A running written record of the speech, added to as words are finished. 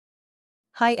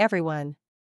Hi everyone.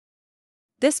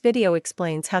 This video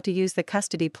explains how to use the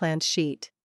custody plans sheet.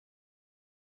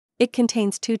 It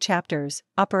contains 2 chapters,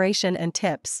 operation and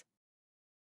tips.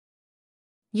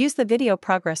 Use the video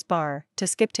progress bar to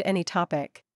skip to any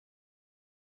topic.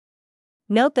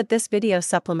 Note that this video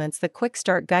supplements the Quick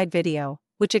Start Guide video,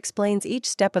 which explains each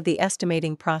step of the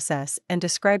estimating process and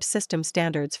describes system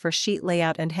standards for sheet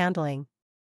layout and handling.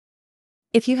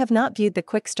 If you have not viewed the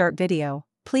Quick Start video,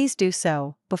 please do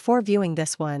so before viewing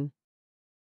this one.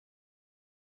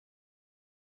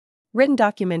 Written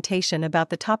documentation about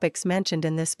the topics mentioned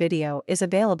in this video is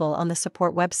available on the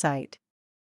support website.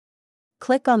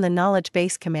 Click on the Knowledge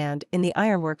Base command in the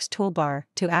Ironworks toolbar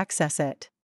to access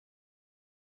it.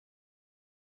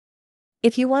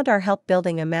 If you want our help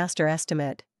building a master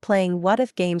estimate, playing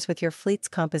what-if games with your fleet's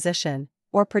composition,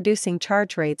 or producing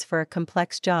charge rates for a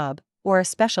complex job, or a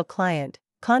special client,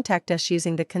 contact us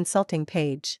using the consulting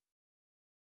page.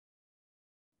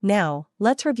 Now,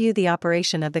 let's review the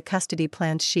operation of the custody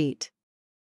plans sheet.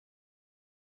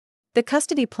 The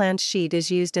custody plans sheet is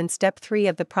used in step 3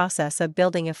 of the process of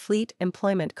building a fleet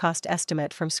employment cost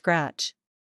estimate from scratch.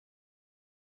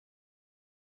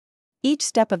 Each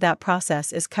step of that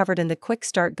process is covered in the Quick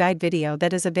Start Guide video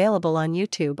that is available on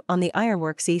YouTube on the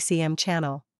Ironworks ECM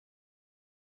channel.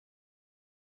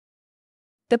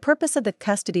 The purpose of the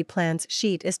custody plans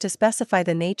sheet is to specify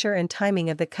the nature and timing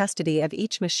of the custody of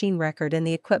each machine record in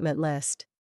the equipment list.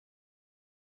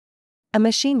 A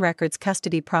machine record's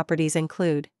custody properties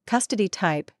include custody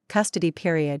type, custody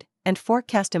period, and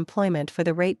forecast employment for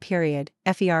the rate period,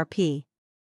 FERP.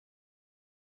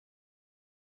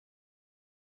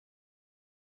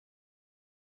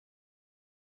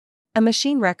 A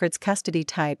machine record's custody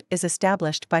type is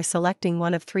established by selecting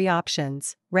one of 3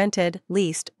 options: rented,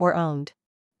 leased, or owned.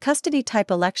 Custody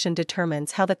type election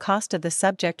determines how the cost of the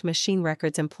subject machine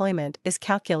record's employment is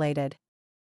calculated.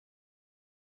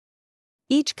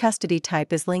 Each custody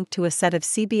type is linked to a set of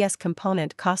CBS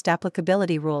component cost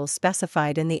applicability rules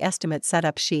specified in the estimate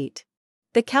setup sheet.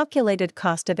 The calculated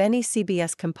cost of any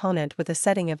CBS component with a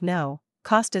setting of no,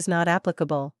 cost is not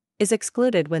applicable, is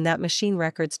excluded when that machine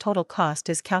record's total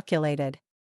cost is calculated.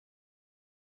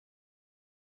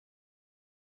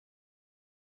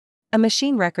 A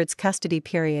machine record's custody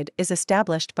period is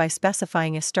established by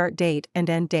specifying a start date and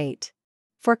end date.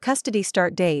 For custody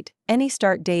start date, any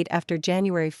start date after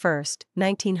January 1,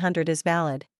 1900 is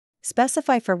valid.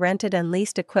 Specify for rented and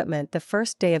leased equipment the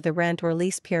first day of the rent or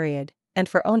lease period, and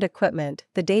for owned equipment,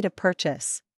 the date of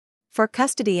purchase. For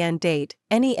custody end date,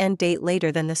 any end date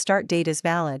later than the start date is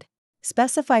valid.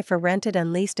 Specify for rented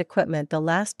and leased equipment the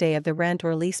last day of the rent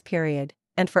or lease period,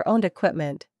 and for owned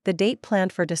equipment, the date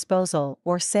planned for disposal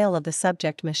or sale of the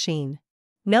subject machine.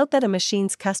 Note that a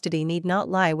machine's custody need not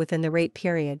lie within the rate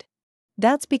period.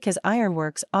 That's because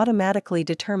Ironworks automatically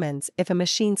determines if a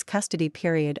machine's custody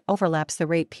period overlaps the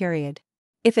rate period.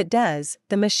 If it does,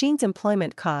 the machine's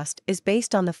employment cost is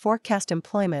based on the forecast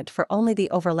employment for only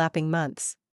the overlapping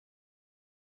months.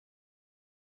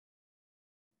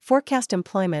 Forecast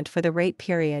employment for the rate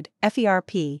period,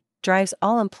 FERP, drives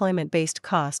all employment-based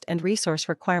cost and resource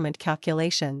requirement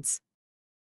calculations.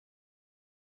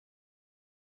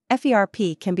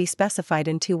 FERP can be specified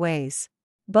in 2 ways.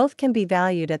 Both can be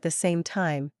valued at the same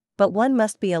time, but one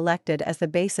must be elected as the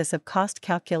basis of cost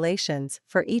calculations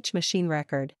for each machine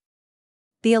record.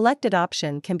 The elected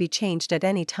option can be changed at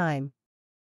any time.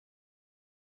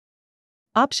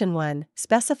 Option 1,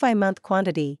 Specify month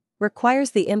quantity, requires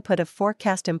the input of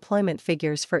forecast employment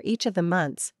figures for each of the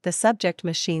months the subject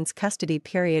machine's custody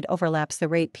period overlaps the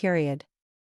rate period.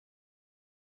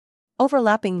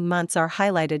 Overlapping months are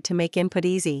highlighted to make input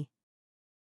easy.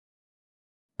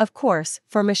 Of course,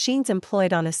 for machines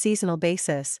employed on a seasonal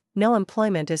basis, no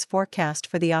employment is forecast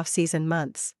for the off-season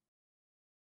months.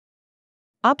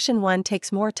 Option 1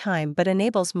 takes more time but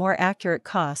enables more accurate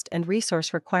cost and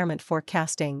resource requirement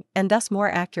forecasting, and thus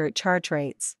more accurate charge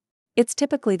rates. It's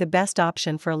typically the best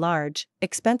option for large,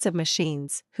 expensive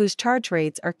machines, whose charge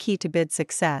rates are key to bid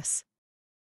success.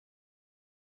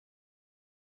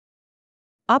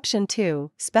 Option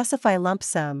 2, Specify lump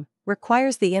sum,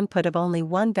 requires the input of only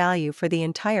one value for the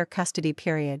entire custody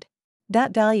period.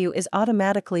 That value is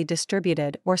automatically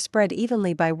distributed or spread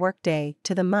evenly by workday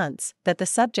to the months that the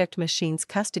subject machine's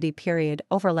custody period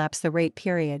overlaps the rate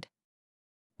period.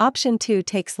 Option 2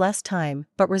 takes less time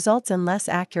but results in less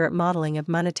accurate modeling of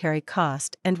monetary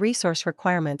cost and resource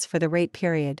requirements for the rate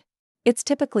period. It's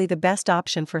typically the best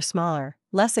option for smaller,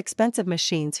 less expensive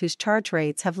machines whose charge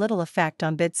rates have little effect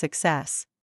on bid success.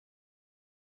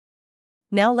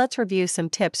 Now let's review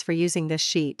some tips for using this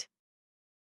sheet.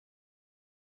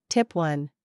 Tip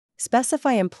 1.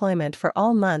 Specify employment for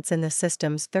all months in the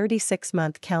system's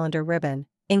 36-month calendar ribbon,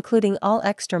 including all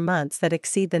extra months that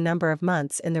exceed the number of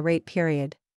months in the rate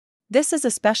period. This is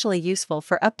especially useful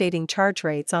for updating charge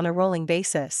rates on a rolling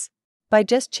basis. By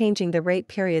just changing the rate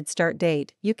period start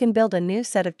date, you can build a new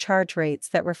set of charge rates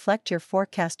that reflect your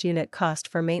forecast unit cost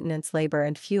for maintenance labor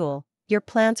and fuel, your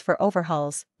plans for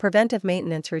overhauls, preventive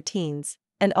maintenance routines,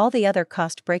 and all the other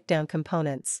cost breakdown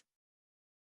components.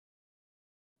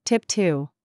 Tip 2.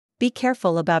 Be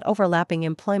careful about overlapping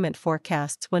employment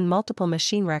forecasts when multiple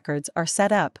machine records are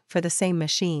set up for the same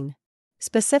machine.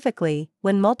 Specifically,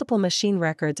 when multiple machine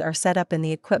records are set up in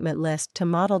the equipment list to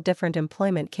model different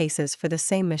employment cases for the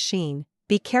same machine,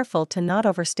 be careful to not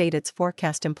overstate its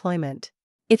forecast employment.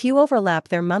 If you overlap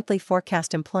their monthly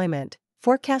forecast employment,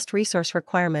 forecast resource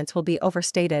requirements will be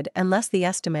overstated unless the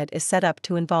estimate is set up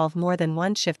to involve more than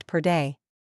one shift per day.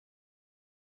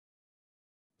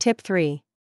 Tip 3.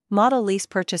 Model lease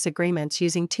purchase agreements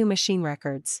using two machine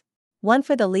records. One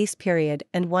for the lease period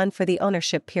and one for the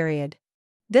ownership period.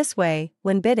 This way,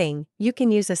 when bidding, you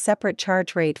can use a separate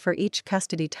charge rate for each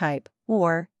custody type,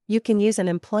 or you can use an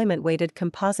employment-weighted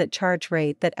composite charge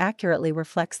rate that accurately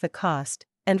reflects the cost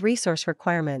and resource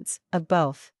requirements of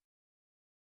both.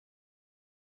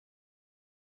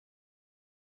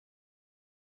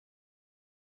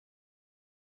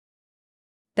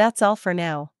 That's all for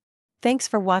now. Thanks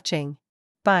for watching.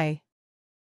 Bye.